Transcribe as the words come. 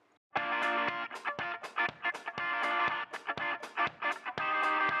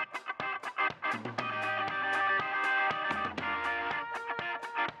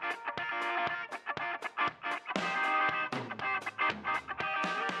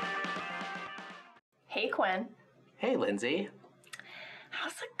Hey, Quinn. Hey, Lindsay.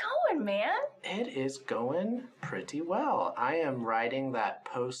 How's it going, man? It is going pretty well. I am riding that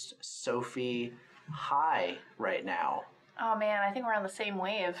post-Sophie high right now. Oh, man, I think we're on the same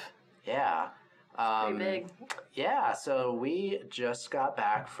wave. Yeah. Pretty big. Yeah, so we just got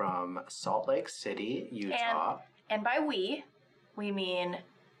back from Salt Lake City, Utah. And by we mean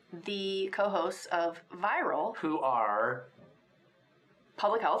the co-hosts of Viral. Who are...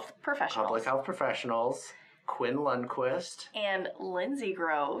 Public health professionals. Quinn Lundquist. And Lindsay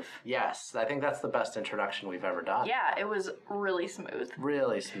Grove. Yes, I think that's the best introduction we've ever done. Yeah, it was really smooth.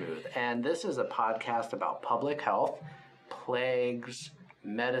 Really smooth. And this is a podcast about public health, plagues,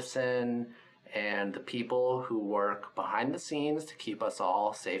 medicine, and the people who work behind the scenes to keep us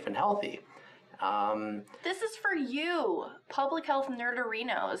all safe and healthy. This is for you, public health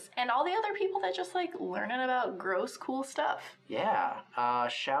nerderinos, and all the other people that just like learning about gross, cool stuff. Yeah.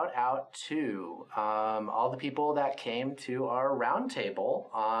 Shout out to all the people that came to our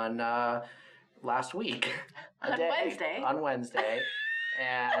roundtable on last week. On Wednesday.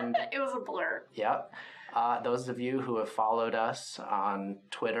 And it was a blur. Yep. Those of you who have followed us on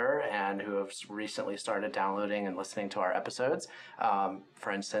Twitter and who have recently started downloading and listening to our episodes,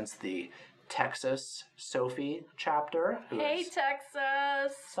 for instance, the Texas Sophie chapter. Hey,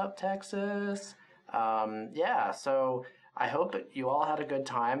 Texas! Sup, Texas? Yeah, so I hope you all had a good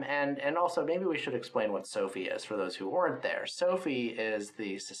time. And also, maybe we should explain what Sophie is for those who weren't there. Sophie is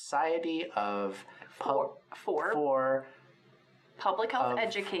the Society of... For Public Health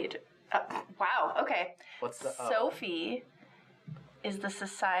Educate. Wow, okay. What's the Sophie is the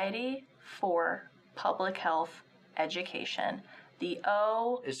Society for Public Health Education. The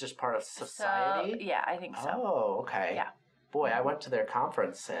O is just part of society? Yeah, I think so. Oh, okay. Yeah. Boy, I went to their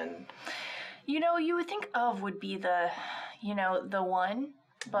conference and... You know, you would think of would be the one,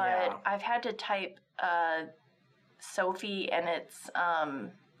 but yeah. I've had to type Sophie and its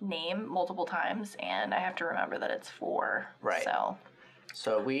name multiple times, and I have to remember that it's for. Right.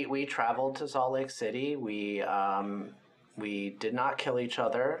 So we traveled to Salt Lake City. We did not kill each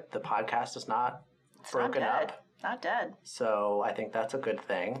other. The podcast is not broken up. Not dead. So I think that's a good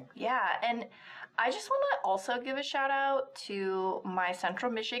thing. Yeah, and I just want to also give a shout out to my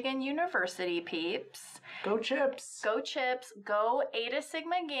Central Michigan University peeps. Go Chips! Go Chips! Go Eta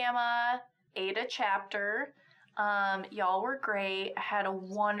Sigma Gamma, Eta chapter. Y'all were great. I had a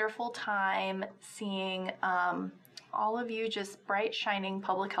wonderful time seeing all of you just bright, shining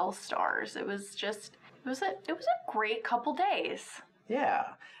public health stars. It was a great couple days. Yeah.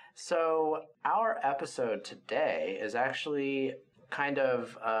 So our episode today is actually kind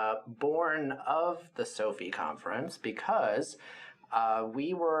of born of the Sophie conference because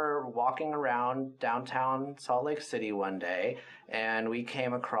we were walking around downtown Salt Lake City one day and we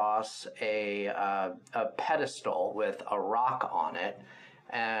came across a pedestal with a rock on it.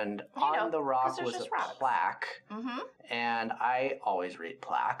 And on the rock was a plaque. Mm-hmm. And I always read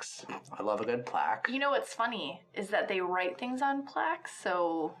plaques. I love a good plaque. You know what's funny is that they write things on plaques,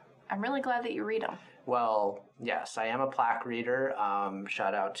 so I'm really glad that you read them. Well, yes, I am a plaque reader.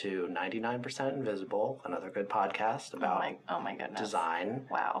 Shout out to 99% Invisible, another good podcast about oh my goodness. Design.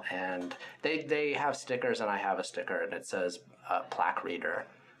 Wow. And they have stickers, and I have a sticker, and it says plaque reader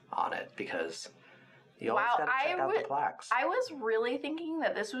on it because... You always gotta check out the plaques. I was really thinking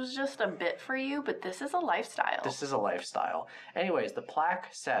that this was just a bit for you, but this is a lifestyle. This is a lifestyle. Anyways, the plaque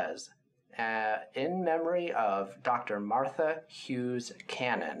says, in memory of Dr. Martha Hughes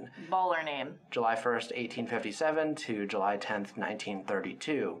Cannon. Baller name. July 1st, 1857 to July 10th,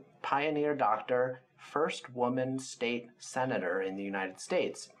 1932. Pioneer doctor, first woman state senator in the United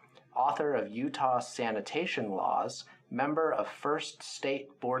States. Author of Utah sanitation laws. Member of First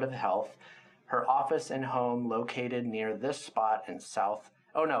State Board of Health. Her office and home located near this spot in South...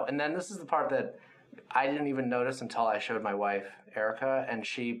 Oh, no, and then this is the part that I didn't even notice until I showed my wife, Erica, and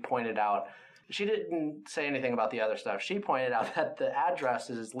she pointed out... She didn't say anything about the other stuff. She pointed out that the address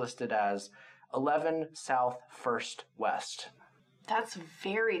is listed as 11 South 1st West. That's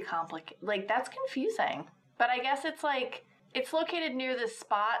very complicated. Like, that's confusing. But I guess it's like, it's located near this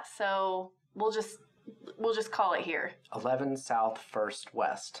spot, so we'll just call it here. 11 South 1st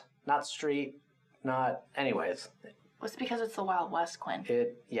West. Not street, not... Anyways. It's because it's the Wild West, Quinn.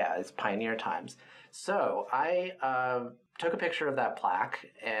 It's pioneer times. So I took a picture of that plaque,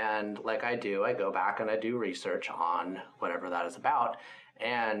 and like I do, I go back and I do research on whatever that is about.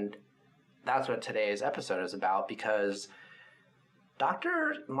 And that's what today's episode is about, because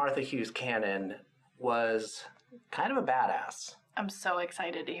Dr. Martha Hughes Cannon was kind of a badass. I'm so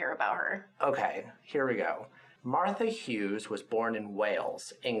excited to hear about her. Okay, here we go. Martha Hughes was born in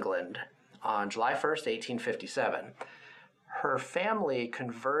Wales, England, on July 1st, 1857. Her family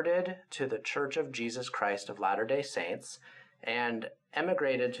converted to the Church of Jesus Christ of Latter-day Saints and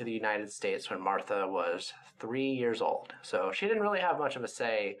emigrated to the United States when Martha was 3 years old. So she didn't really have much of a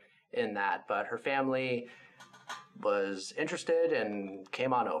say in that, but her family was interested and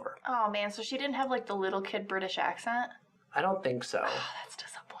came on over. Oh, man, so she didn't have, like, the little kid British accent? I don't think so. Oh, that's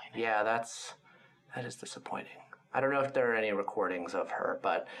disappointing. Yeah, that is disappointing. I don't know if there are any recordings of her,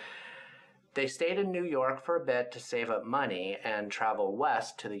 but they stayed in New York for a bit to save up money and travel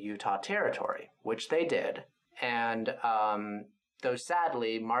west to the Utah Territory, which they did. And though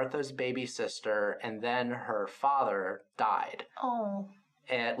sadly, Martha's baby sister and then her father died. Oh.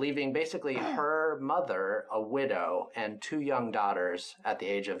 And leaving basically her mother a widow and 2 young daughters at the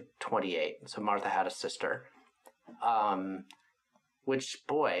age of 28. So Martha had a sister. Which,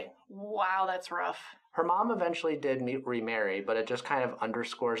 boy. Wow, that's rough. Her mom eventually did remarry, but it just kind of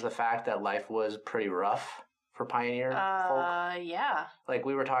underscores the fact that life was pretty rough for pioneer folk. Yeah. Like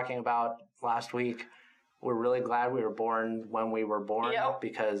we were talking about last week, we're really glad we were born when we were born,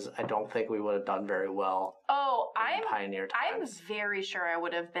 because I don't think we would have done very well in pioneer times. I'm very sure I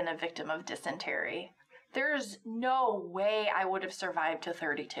would have been a victim of dysentery. There's no way I would have survived to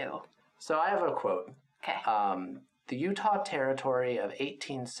 32. So I have a quote. Okay. The Utah Territory of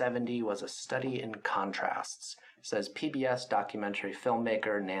 1870 was a study in contrasts, says PBS documentary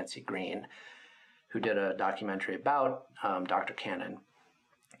filmmaker Nancy Green, who did a documentary about Dr. Cannon.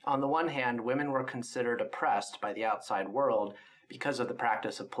 On the one hand, women were considered oppressed by the outside world because of the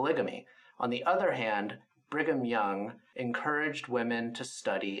practice of polygamy. On the other hand, Brigham Young encouraged women to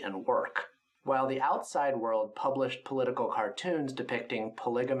study and work. While the outside world published political cartoons depicting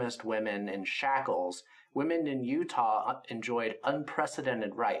polygamist women in shackles, women in Utah enjoyed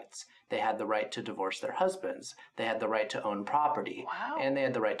unprecedented rights. They had the right to divorce their husbands, they had the right to own property, and they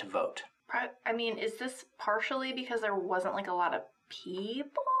had the right to vote. I mean, is this partially because there wasn't like a lot of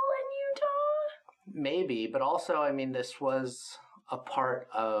people in Utah? Maybe, but also, I mean, this was a part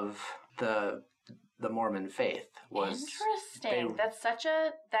of the Mormon faith. Interesting. That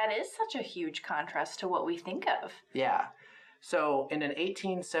is such a huge contrast to what we think of. Yeah. So in an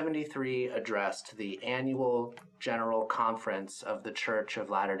 1873 address to the annual General Conference of the Church of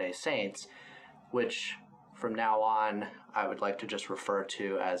Latter-day Saints, which from now on I would like to just refer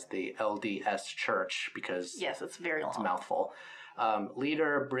to as the LDS Church because yes, it's very long. It's a mouthful.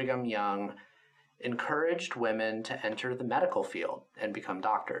 Leader Brigham Young encouraged women to enter the medical field and become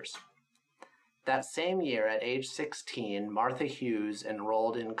doctors. That same year, at age 16, Martha Hughes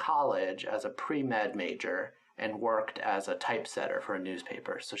enrolled in college as a pre-med major and worked as a typesetter for a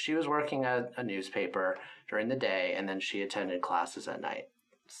newspaper. So she was working at a newspaper during the day, and then she attended classes at night.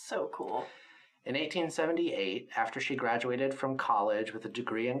 So cool. In 1878, after she graduated from college with a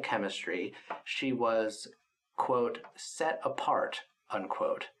degree in chemistry, she was, quote, set apart,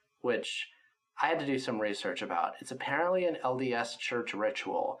 unquote, which I had to do some research about. It's apparently an LDS church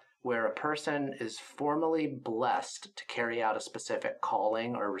ritual where a person is formally blessed to carry out a specific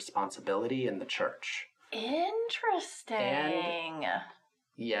calling or responsibility in the church. Interesting. And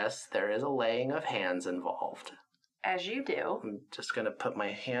yes, there is a laying of hands involved. As you do. I'm just going to put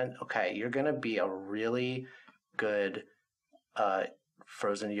my hand... Okay, you're going to be a really good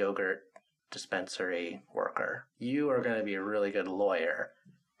frozen yogurt dispensary worker. You are going to be a really good lawyer.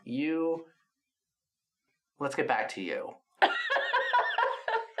 Let's get back to you.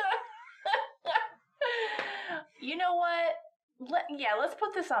 You know what? Let's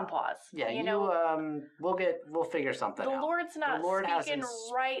put this on pause. Yeah, we'll figure something out. The Lord's not speaking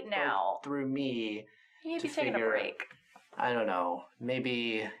right now. Through me. You need to be taking a break. I don't know.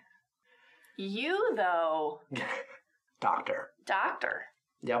 Maybe. You, though. Doctor.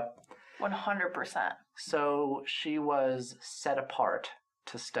 Yep. 100%. So she was set apart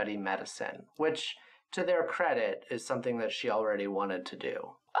to study medicine, which, to their credit, is something that she already wanted to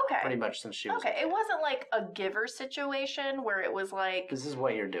do. Okay. Pretty much since she was. Okay, it wasn't like a giver situation where it was like. This is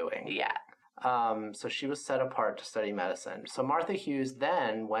what you're doing. Yeah. So she was set apart to study medicine. So Martha Hughes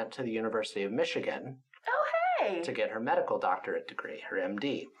then went to the University of Michigan. Oh, hey! To get her medical doctorate degree, her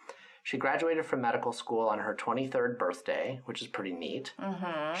MD. She graduated from medical school on her 23rd birthday, which is pretty neat.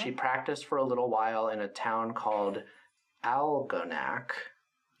 Mm-hmm. She practiced for a little while in a town called Algonac,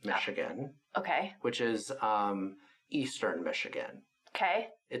 Michigan. Okay. Which is eastern Michigan. Okay.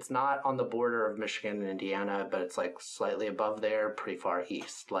 It's not on the border of Michigan and Indiana, but it's like slightly above there, pretty far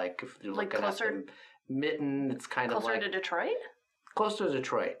east. Like if you're looking at the mitten, it's kind of like... Closer to Detroit? Close to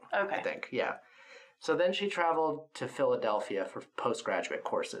Detroit, okay. I think, yeah. So then she traveled to Philadelphia for postgraduate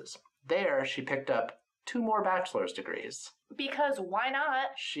courses. There, she picked up 2 more bachelor's degrees. Because why not?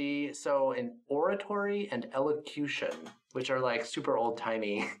 So in oratory and elocution, which are like super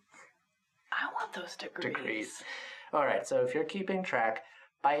old-timey I want those degrees. All right, so if you're keeping track,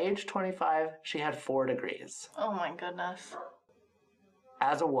 by age 25, she had 4 degrees. Oh my goodness.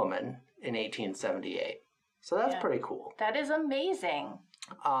 As a woman in 1878. So that's pretty cool. That is amazing.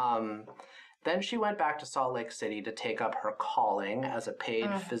 Then she went back to Salt Lake City to take up her calling as a paid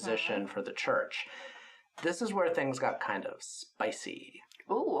physician for the church. This is where things got kind of spicy.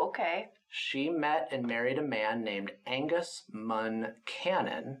 Ooh, okay. She met and married a man named Angus Munn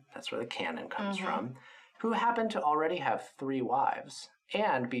Cannon, that's where the cannon comes from, who happened to already have 3 wives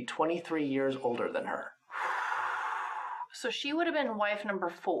and be 23 years older than her. So she would have been wife number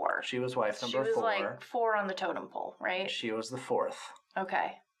 4. She was wife number 4. She was like 4 on the totem pole, right? She was the 4th.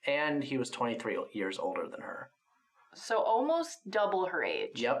 Okay. And he was 23 years older than her. So almost double her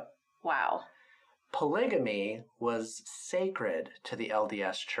age. Yep. Wow. Polygamy was sacred to the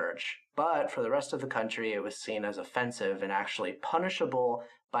LDS Church, but for the rest of the country it was seen as offensive and actually punishable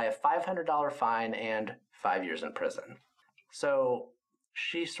by a $500 fine and 5 years in prison. So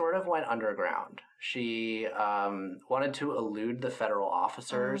she sort of went underground. She wanted to elude the federal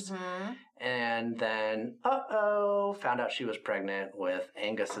officers, and then, found out she was pregnant with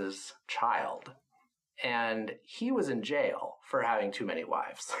Angus's child. And he was in jail for having too many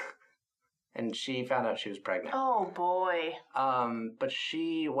wives. And she found out she was pregnant. Oh, boy. But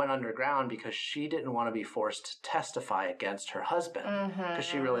she went underground because she didn't want to be forced to testify against her husband. Because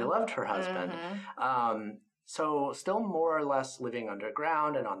she really loved her husband. So still more or less living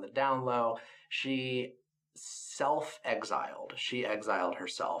underground and on the down low, she self-exiled. She exiled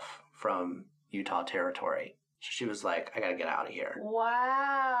herself from Utah Territory. So she was like, I gotta get out of here.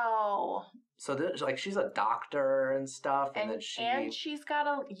 Wow. So she's a doctor and stuff, and she's got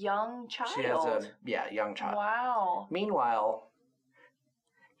a young child. She has a young child. Wow. Meanwhile,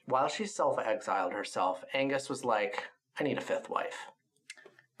 while she self-exiled herself, Angus was like, I need a 5th wife.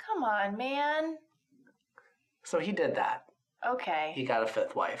 Come on, man. So he did that. Okay. He got a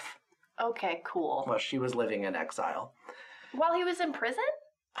 5th wife. Okay, cool. While she was living in exile. While he was in prison?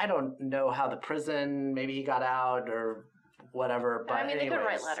 I don't know how the prison, maybe he got out or whatever. But I mean, they could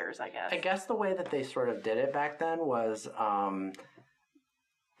write letters, I guess. I guess the way that they sort of did it back then was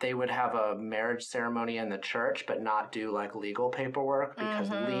they would have a marriage ceremony in the church, but not do like legal paperwork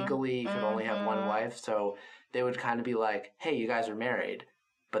because legally you could only have 1 wife. So they would kind of be like, hey, you guys are married,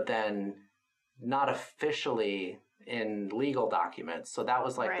 but then not officially in legal documents. So that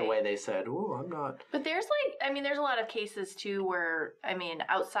was like the way they said, ooh, I'm not. But there's there's a lot of cases too where,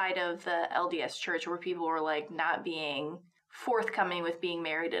 outside of the LDS church where people were like not being forthcoming with being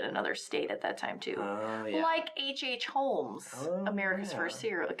married in another state at that time too. Like H.H. Holmes, America's first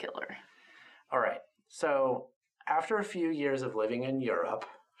serial killer. All right. So after a few years of living in Europe,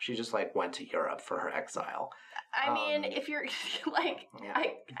 she just like went to Europe for her exile. If you're like,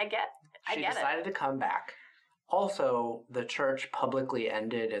 I get it. She decided to come back. Also, the church publicly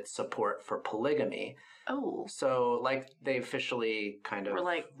ended its support for polygamy. Oh. So, like, they officially kind of...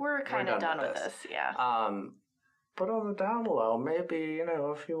 we're kind of done with this, yeah. But on the down low, maybe,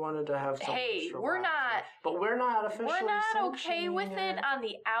 if you wanted to have some... Hey, we're not... But we're not officially We're not okay with it on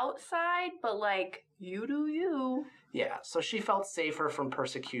the outside, but, you do you. Yeah, so she felt safer from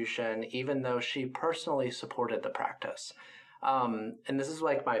persecution, even though she personally supported the practice. And this is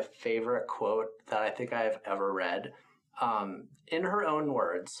like my favorite quote that I think I've ever read. In her own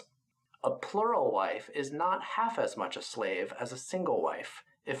words, a plural wife is not half as much a slave as a single wife.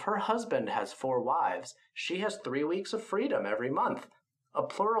 If her husband has 4 wives, she has 3 weeks of freedom every month. A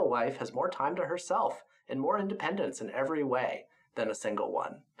plural wife has more time to herself and more independence in every way than a single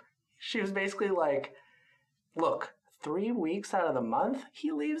one. She was basically like, look, 3 weeks out of the month,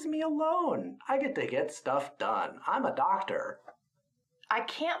 he leaves me alone. I get stuff done. I'm a doctor. I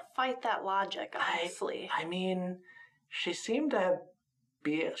can't fight that logic, honestly. I mean, she seemed to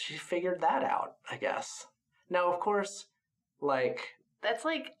she figured that out, I guess. Now, of course, that's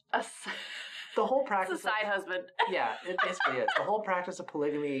like the whole practice. It's a side husband. Yeah, it basically is. The whole practice of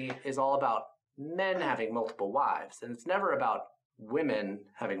polygamy is all about men having multiple wives, and it's never about women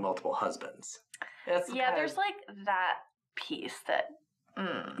having multiple husbands. There's that piece that...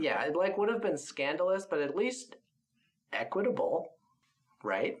 Yeah, it would have been scandalous, but at least equitable,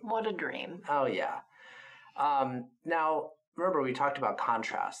 right? What a dream. Oh, yeah. Now, remember we talked about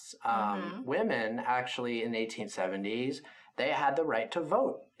contrasts. Women, actually, in the 1870s, they had the right to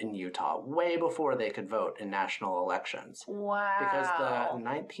vote in Utah way before they could vote in national elections. Wow. Because the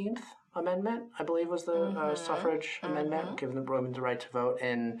 19th Amendment, I believe, was the suffrage amendment, giving the women the right to vote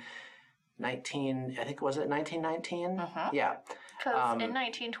in I think, was it 1919? Yeah. Because in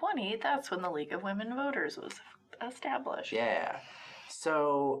 1920, that's when the League of Women Voters was established. Yeah.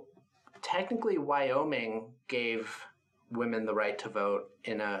 So technically, Wyoming gave women the right to vote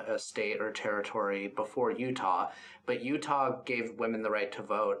in a state or territory before Utah, but Utah gave women the right to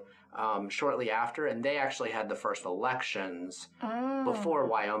vote shortly after, and they actually had the first elections before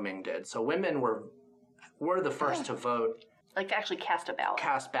Wyoming did. So women were the first to vote. Like to actually cast a ballot.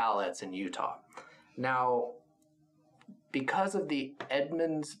 Cast ballots in Utah. Now, because of the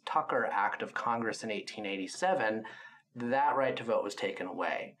Edmunds-Tucker Act of Congress in 1887, that right to vote was taken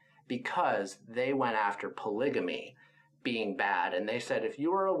away because they went after polygamy being bad. And they said if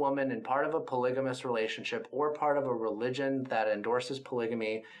you are a woman and part of a polygamous relationship or part of a religion that endorses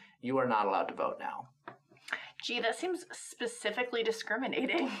polygamy, you are not allowed to vote now. Gee, that seems specifically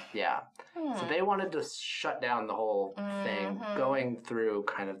discriminating. Yeah. So they wanted to shut down the whole thing, going through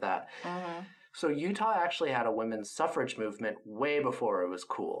kind of that. So Utah actually had a women's suffrage movement way before it was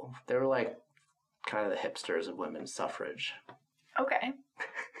cool. They were like kind of the hipsters of women's suffrage. Okay.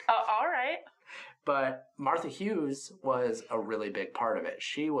 All right. But Martha Hughes was a really big part of it.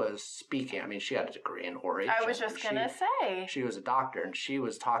 She was speaking. I mean, she had a degree in oration. I was just going to say. She was a doctor, and she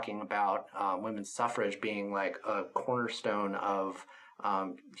was talking about women's suffrage being like a cornerstone of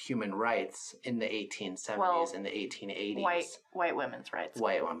human rights in the 1870s and the 1880s. White women's rights.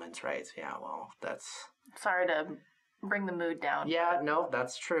 White women's rights, yeah. Well, that's... Sorry to bring the mood down. Yeah, no,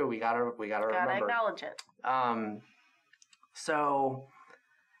 that's true. We gotta remember. Gotta acknowledge it. So,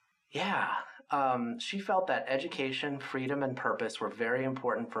 yeah. She felt that education, freedom, and purpose were very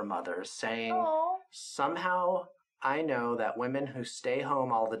important for mothers, saying, somehow I know that women who stay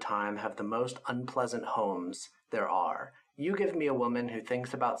home all the time have the most unpleasant homes there are. You give me a woman who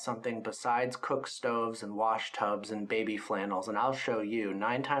thinks about something besides cook stoves and wash tubs and baby flannels, and I'll show you,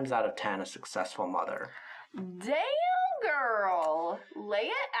 9 times out of 10, a successful mother. Damn, girl. Lay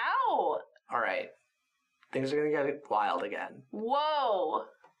it out. All right. Things are going to get wild again. Whoa.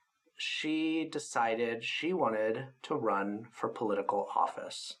 She decided she wanted to run for political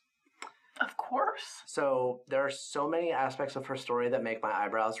office. Of course. So there are so many aspects of her story that make my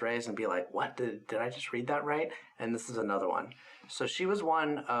eyebrows raise and be like, what, did I just read that right? And this is another one. So she was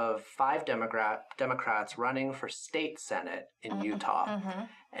one of 5 Democrats running for state senate in Utah.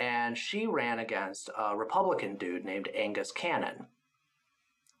 And she ran against a Republican dude named Angus Cannon,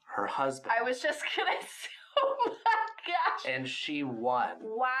 her husband. I was just going to say, oh my gosh. And she won.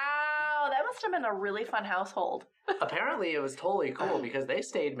 Wow, that must have been a really fun household. Apparently it was totally cool because they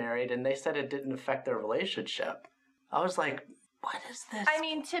stayed married and they said it didn't affect their relationship. I was like, what is this? I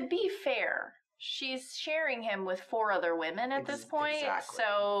mean, to be fair, she's sharing him with 4 other women at this point. Exactly.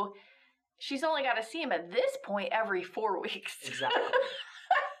 So she's only got to see him at this point every 4 weeks. Exactly.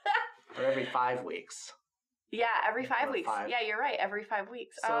 Or every 5 weeks. Yeah, every 5 weeks. Yeah, you're right. Every 5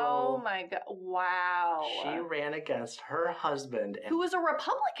 weeks. So oh my God. Wow. She ran against her husband. Who was a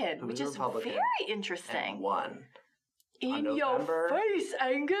Republican, which is very interesting. And won. In your face,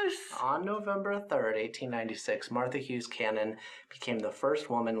 Angus. On November 3rd, 1896, Martha Hughes Cannon became the first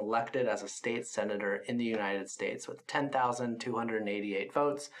woman elected as a state senator in the United States with 10,288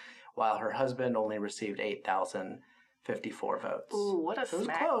 votes, while her husband only received 8,054 votes. Ooh, what a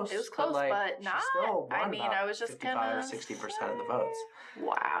smack. Close. It was close, but not. Still won I mean, I was just 55 gonna or 60% of the votes.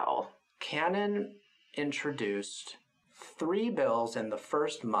 Wow. Cannon introduced 3 bills in the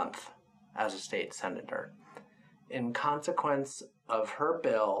first month as a state senator. In consequence of her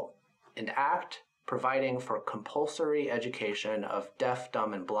bill, an act providing for compulsory education of deaf,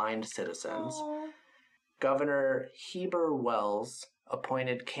 dumb, and blind citizens, Governor Heber Wells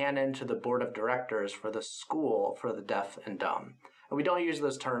appointed Cannon to the board of directors for the School for the Deaf and Dumb. And we don't use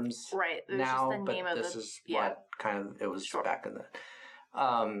those terms now, but this is what kind of it was back in the...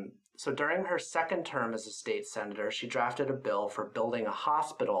 So during her second term as a state senator, she drafted a bill for building a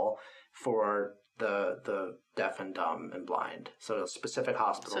hospital for the deaf and dumb and blind. So a specific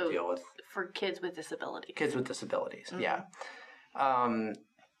hospital deal with... For kids with disabilities. Kids with disabilities, yeah.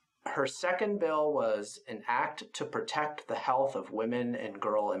 Her second bill was an act to protect the health of women and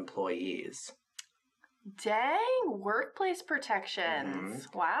girl employees. Dang, workplace protections.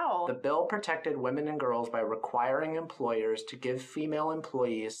 Wow. The bill protected women and girls by requiring employers to give female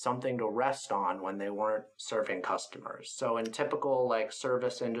employees something to rest on when they weren't serving customers. So in typical like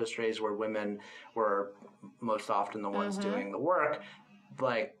service industries where women were most often the ones doing the work,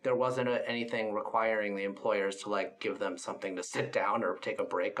 like there wasn't anything requiring the employers to like give them something to sit down or take a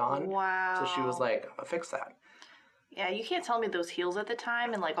break on. Wow. So she was like, I'll fix that. Yeah, you can't tell me those heels at the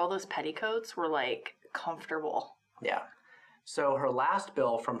time and like all those petticoats were like comfortable. Yeah. So her last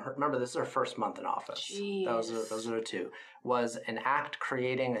bill from her, remember this is her first month in office. Jeez. Those are the two, was an act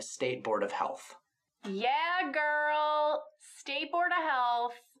creating a state board of health. Yeah, girl. State Board of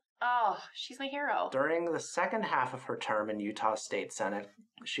Health. Oh, she's my hero. During the second half of her term in Utah State Senate,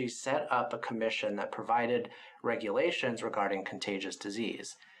 she set up a commission that provided regulations regarding contagious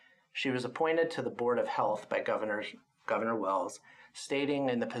disease. She was appointed to the Board of Health by Governor Wells, staying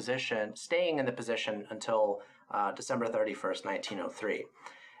in the position until December 31st, 1903.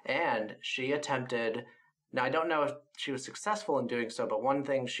 And she attempted, now I don't know if she was successful in doing so, but one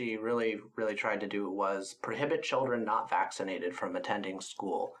thing she really, really tried to do was prohibit children not vaccinated from attending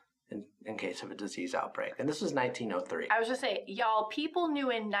school in case of a disease outbreak. And this was 1903. I was just saying, y'all, people knew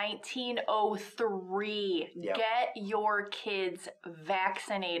in 1903, Yep. Get your kids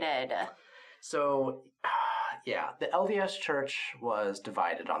vaccinated. So, yeah, the LDS Church was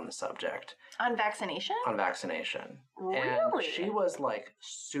divided on the subject. On vaccination? On vaccination. Really? And she was like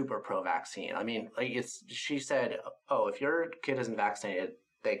super pro-vaccine. I mean, like she said, oh, if your kid isn't vaccinated,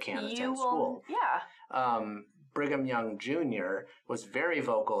 they can't attend school. Yeah. Brigham Young Jr. was very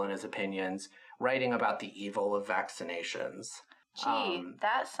vocal in his opinions, writing about the evil of vaccinations. Gee,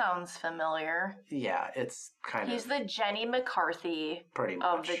 that sounds familiar. Yeah, it's kind He's the Jenny McCarthy pretty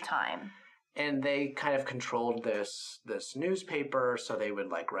much of the time. And they kind of controlled this newspaper, so they would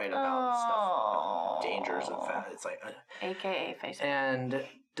like write about stuff, dangers of that. It's like, AKA Facebook. And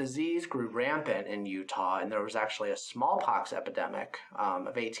disease grew rampant in Utah, and there was actually a smallpox epidemic of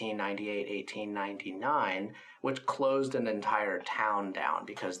 1898, 1899, which closed an entire town down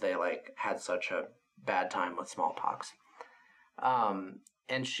because they like had such a bad time with smallpox.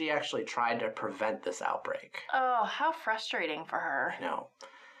 And she actually tried to prevent this outbreak. Oh, how frustrating for her. I know.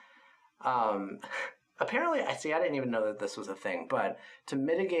 Apparently, I didn't even know that this was a thing, but to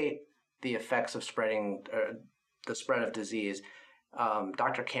mitigate the effects of the spread of disease,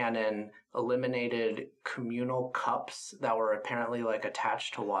 Dr. Cannon eliminated communal cups that were apparently like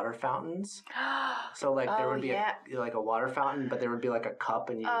attached to water fountains. So like there would be like a water fountain, but there would be like a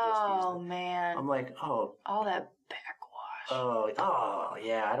cup, and you would just use Oh man. I'm like, oh, all that backwash. Oh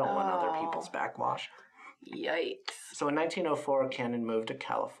yeah, I don't want other people's backwash. Yikes. So in 1904, Cannon moved to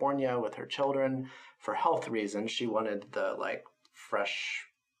California with her children for health reasons. She wanted the like fresh.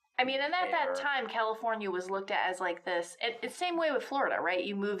 I mean, and at that time, California was looked at as like this. It's same way with Florida, right?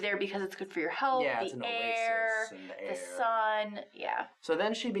 You move there because it's good for your health, it's an air, oasis in the sun. Yeah. So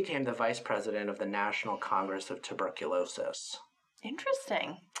then she became the vice president of the National Congress of Tuberculosis.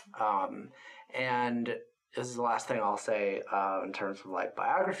 Interesting. And this is the last thing I'll say in terms of like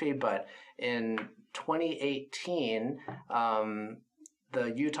biography, but in 2018,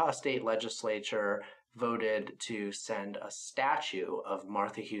 the Utah State Legislature voted to send a statue of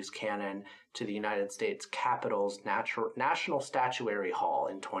Martha Hughes Cannon to the United States Capitol's National Statuary Hall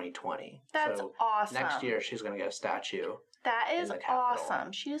in 2020. That's awesome. Next year, she's going to get a statue. That is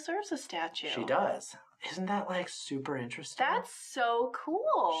awesome. She deserves a statue. She does. Isn't that like super interesting? That's so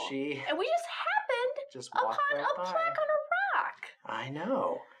cool. And we just happened upon a plaque on a rock. I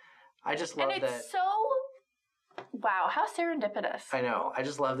know. I just love that. And it's so, wow, how serendipitous. I know. I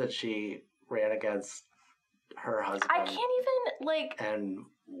just love that she ran against her husband. I can't even, like... And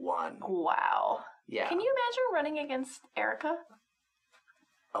won. Wow. Yeah. Can you imagine running against Erica?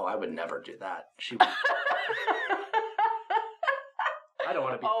 Oh, I would never do that. She would... I don't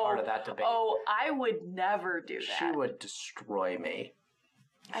want to be part of that debate. Oh, I would never do that. She would destroy me.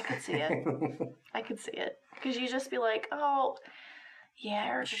 I could see it. I could see it. Because you just be like, oh... Yeah,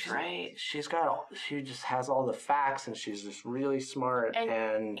 Erica's right. She just has all the facts, and she's just really smart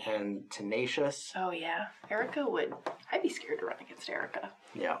and tenacious. Oh yeah, I'd be scared to run against Erica.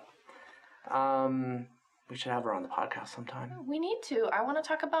 Yeah. We should have her on the podcast sometime. We need to. I want to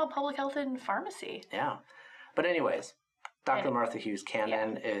talk about public health and pharmacy. Yeah. But anyways, Dr. Martha Hughes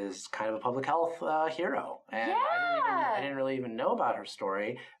Cannon is kind of a public health hero. And I didn't really even know about her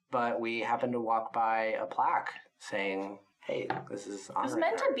story, but we happened to walk by a plaque saying... Hey, this is honoring. It was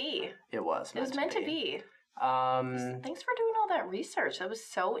meant to be. It was. It was meant to be. Thanks for doing all that research. That was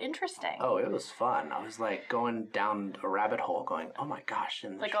so interesting. Oh, it was fun. I was like going down a rabbit hole, going, "Oh my gosh!"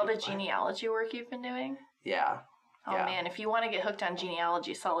 And like all the genealogy work you've been doing. Yeah. Oh man, if you want to get hooked on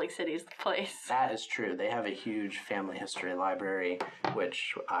genealogy, Salt Lake City is the place. That is true. They have a huge family history library,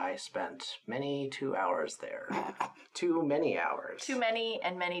 which I spent many 2 hours there. Too many hours. Too many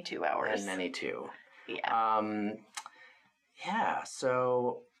and many 2 hours. And many too. Yeah. Yeah,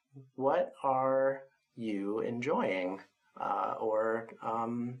 so what are you enjoying or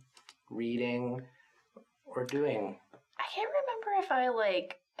reading or doing? I can't remember if I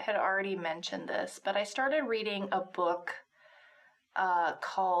had already mentioned this, but I started reading a book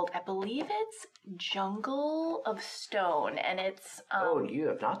called, I believe it's Jungle of Stone, and it's you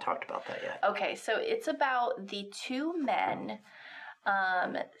have not talked about that yet. Okay, so it's about the two men,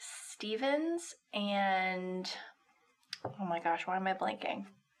 Stevens and, oh my gosh, why am I blanking?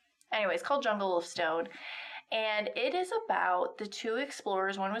 Anyway, it's called Jungle of Stone, and it is about the two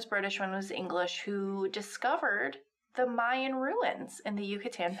explorers, one was British, one was English, who discovered the Mayan ruins in the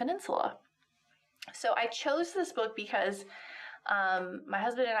Yucatan Peninsula. So I chose this book because my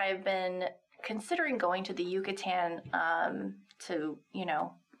husband and I have been considering going to the Yucatan to,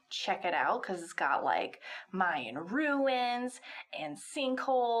 check it out because it's got like Mayan ruins and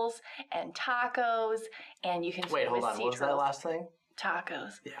sinkholes and tacos, and you can Wait, hold on. What was that last thing?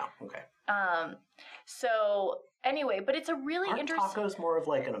 Tacos. Yeah. Okay. So anyway, but it's a really Aren't interesting. tacos more of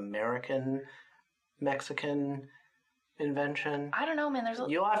like an American Mexican invention? I don't know, man.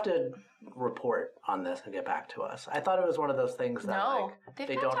 You'll have to report on this and get back to us. I thought it was one of those things that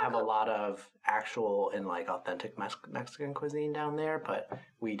they don't have a lot of actual and like authentic Mexican cuisine down there, but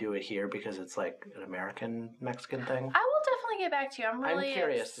we do it here because it's like an American Mexican thing. I will definitely get back to you. I'm really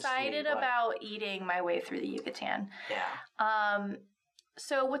curious excited about eating my way through the Yucatan. Yeah.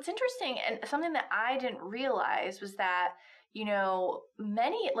 So what's interesting and something that I didn't realize was that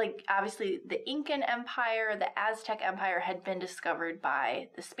many, like obviously the Incan Empire, the Aztec Empire had been discovered by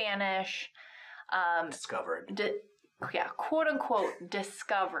the Spanish. Discovered. Quote unquote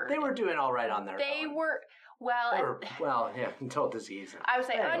discovered. They were doing all right on their own. They were, until disease. I would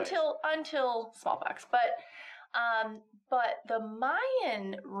say until smallpox. But the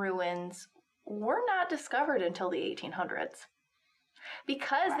Mayan ruins were not discovered until the 1800s.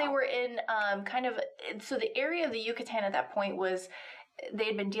 Because they were in so the area of the Yucatan at that point was, they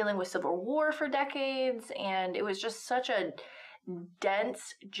had been dealing with civil war for decades, and it was just such a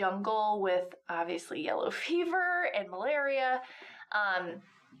dense jungle with obviously yellow fever and malaria.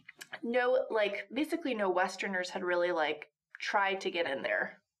 Basically no Westerners had really tried to get in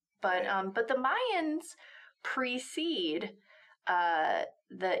there. But the Mayans precede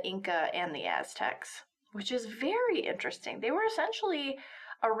the Inca and the Aztecs, which is very interesting. They were essentially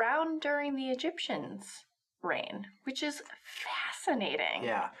around during the Egyptians' reign, which is fascinating.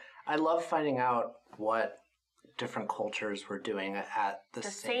 Yeah. I love finding out what different cultures were doing at the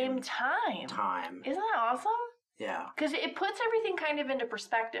same time. Isn't that awesome? Yeah. Because it puts everything kind of into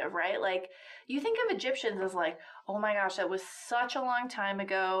perspective, right? Like, you think of Egyptians as like, oh my gosh, that was such a long time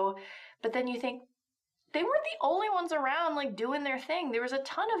ago. But then you think, they weren't the only ones around, doing their thing. There was a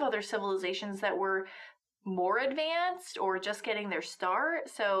ton of other civilizations that were more advanced or just getting their start.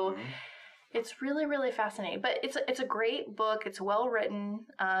 So it's really, really fascinating. But it's a great book. It's well written.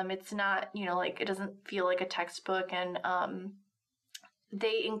 It's not, it doesn't feel like a textbook. And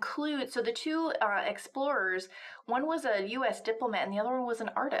they include, so the two explorers, one was a U.S. diplomat and the other one was an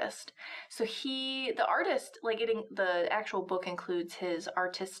artist. So the artist, the actual book includes his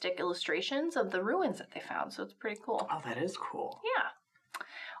artistic illustrations of the ruins that they found. So it's pretty cool. Oh, that is cool. Yeah.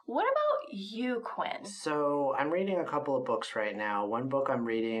 What about you, Quinn? So I'm reading a couple of books right now. One book I'm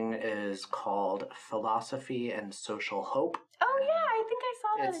reading is called Philosophy and Social Hope. Oh, yeah. I think I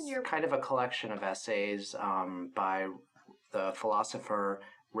saw that in your... It's kind of a collection of essays by the philosopher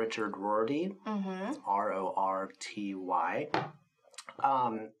Richard Rorty, R-O-R-T-Y.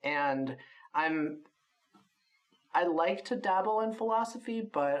 And I like to dabble in philosophy,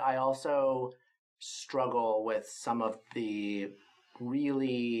 but I also struggle with some of the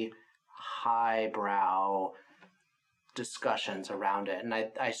really highbrow discussions around it. And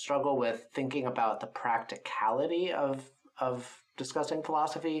I struggle with thinking about the practicality of discussing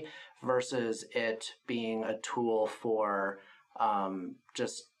philosophy versus it being a tool for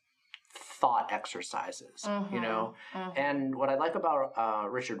just thought exercises, And what I like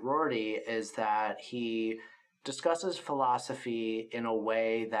about Richard Rorty is that he discusses philosophy in a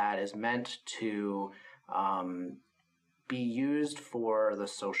way that is meant to be used for the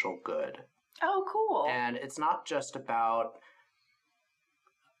social good. Oh, cool. And it's not just about,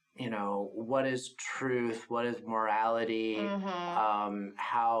 what is truth, what is morality,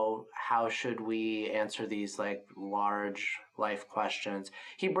 how should we answer these large life questions.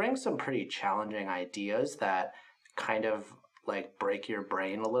 He brings some pretty challenging ideas that kind of break your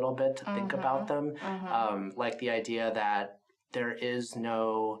brain a little bit to think about them. Like the idea that there is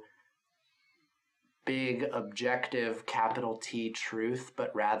no big objective capital T truth,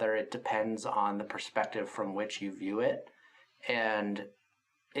 but rather it depends on the perspective from which you view it. And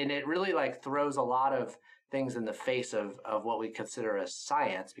it really throws a lot of things in the face of what we consider as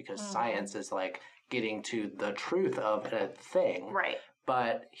science, because science is getting to the truth of a thing. Right.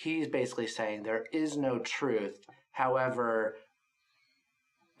 But he's basically saying there is no truth. However,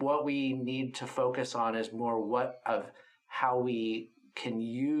 what we need to focus on is more how we can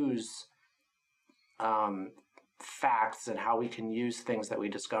use facts and how we can use things that we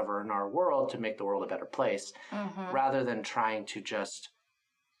discover in our world to make the world a better place, rather than trying to just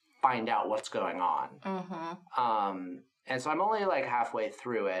find out what's going on. And so I'm only like halfway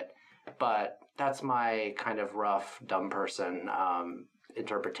through it, but that's my kind of rough, dumb person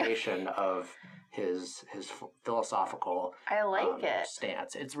interpretation of his philosophical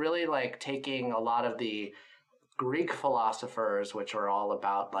stance. It's really like taking a lot of the Greek philosophers, which are all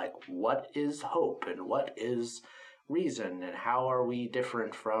about like what is hope and what is reason and how are we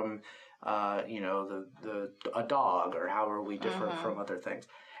different from a dog, or how are we different from other things.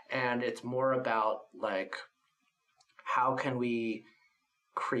 And it's more about like how can we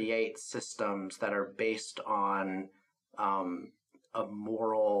create systems that are based on a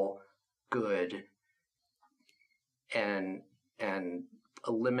moral good and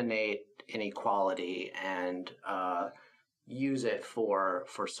eliminate inequality and use it for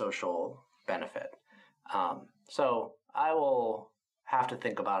social benefit. So I will have to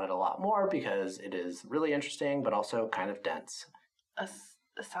think about it a lot more because it is really interesting, but also kind of dense.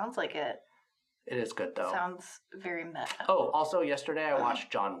 It sounds like it. It is good, though. Sounds very meta. Oh, also yesterday I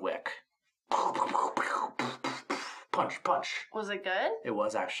watched John Wick. Punch, punch. Was it good? It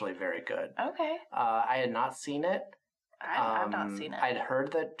was actually very good. Okay. I had not seen it. I've not seen it. I'd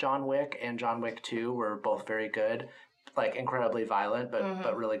heard that John Wick and John Wick 2 were both very good. Like, incredibly violent,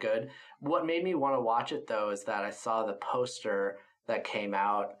 but really good. What made me want to watch it, though, is that I saw the poster that came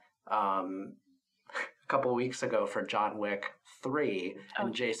out a couple weeks ago for John Wick 3,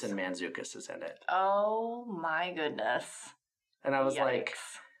 and Jason Mantzoukas is in it. Oh, my goodness. And I was like,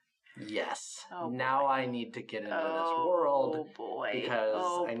 yes, now I need to get into this world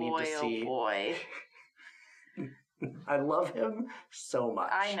because I need to see. Oh, boy. I love him so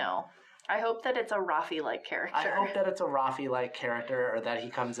much. I know. I hope that it's a Rafi-like character. I hope that it's a Rafi-like character, or that he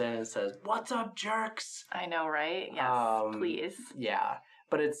comes in and says, "What's up, jerks?" I know, right? Yes, please. Yeah.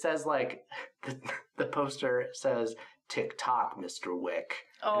 But it says, like, the poster says, "Tick-tock, Mr. Wick."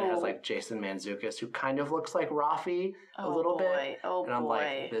 And it has, like, Jason Mantzoukas, who kind of looks like Rafi a little bit. And I'm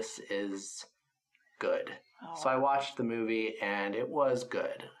like, this is good. So I watched the movie, and it was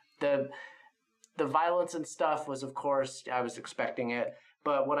good. The violence and stuff was, of course, I was expecting it.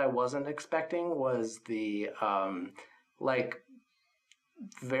 But what I wasn't expecting was the,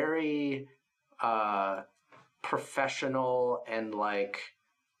 very professional and,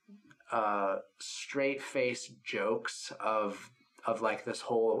 straight-faced jokes of like this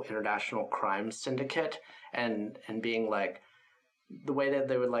whole international crime syndicate and being like the way that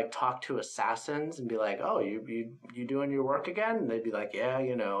they would like talk to assassins and be like, "Oh, you doing your work again?" And they'd be like, "Yeah,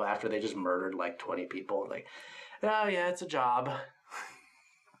 after they just murdered like 20 people, like, "Oh yeah, it's a job."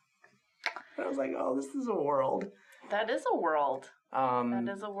 And I was like, "Oh, this is a world." That is a world. That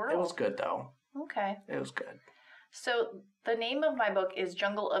is a world. It was good though. Okay. It was good. So the name of my book is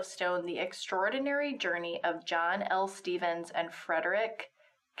Jungle of Stone, The Extraordinary Journey of John L. Stevens and Frederick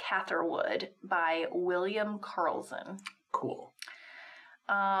Catherwood by William Carlson. Cool.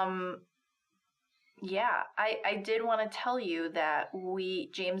 Yeah, I did want to tell you that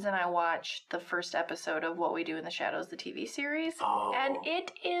James and I watched the first episode of What We Do in the Shadows, the TV series, and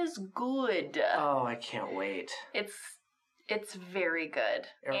it is good. Oh, I can't wait. It's very good.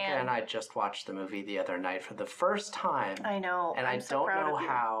 Erica and I just watched the movie the other night for the first time. I know. And I don't know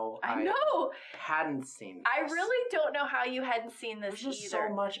how I hadn't seen this. I really don't know how you hadn't seen this either. There's just so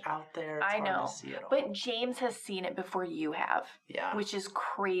much out there. It's hard to see it all. But James has seen it before you have. Yeah. Which is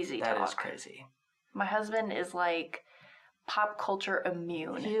crazy That is crazy. My husband is like pop culture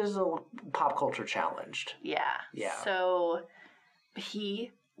immune. He is a pop culture challenged. Yeah. Yeah. So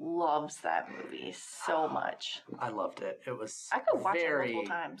he loves that movie so much. I loved it. It was I could watch it multiple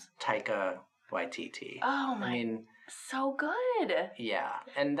times. Taika Waititi. Oh my! I mean, so good. Yeah,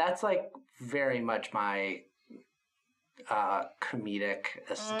 and that's like very much my comedic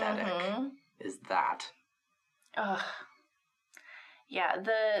aesthetic. Is that? Ugh. Yeah,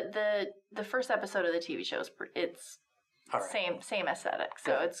 the first episode of the TV show it's same aesthetic,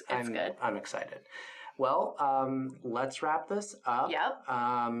 so it's good. I'm excited. Well, let's wrap this up. Yep.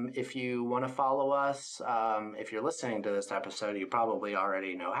 If you want to follow us, if you're listening to this episode, you probably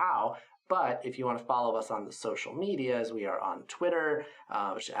already know how. But if you want to follow us on the social medias, we are on Twitter,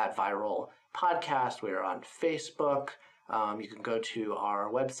 which is @Viral Podcast. We are on Facebook. You can go to our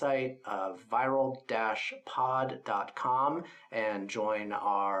website, viral-pod.com, and join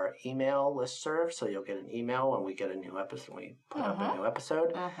our email listserv, so you'll get an email when we get a new episode. We put up a new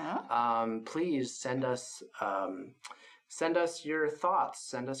episode. Please send us Send us your thoughts,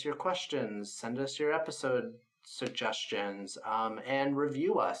 send us your questions, send us your episode suggestions, and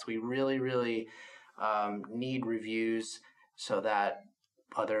review us. We really, really need reviews so that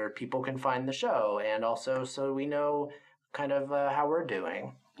other people can find the show, and also so we know kind of how we're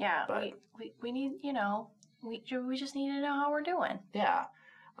doing. Yeah, but we need, we just need to know how we're doing. Yeah.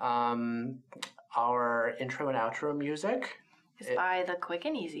 Our intro and outro music is by the Quick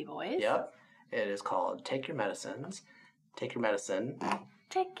and Easy Boys. Yep. It is called Take Your Medicines. Take Your Medicine.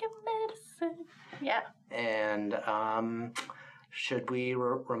 Take your medicine. Yeah. And should we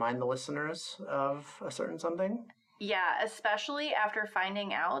remind the listeners of a certain something? Yeah, especially after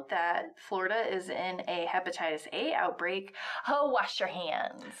finding out that Florida is in a hepatitis A outbreak. Oh, wash your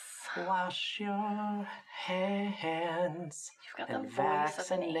hands. Wash your hands. You've got the and voice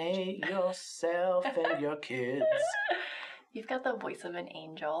vaccinate yourself and your kids. You've got the voice of an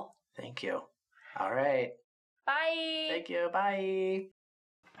angel. Thank you. All right. Bye. Thank you. Bye.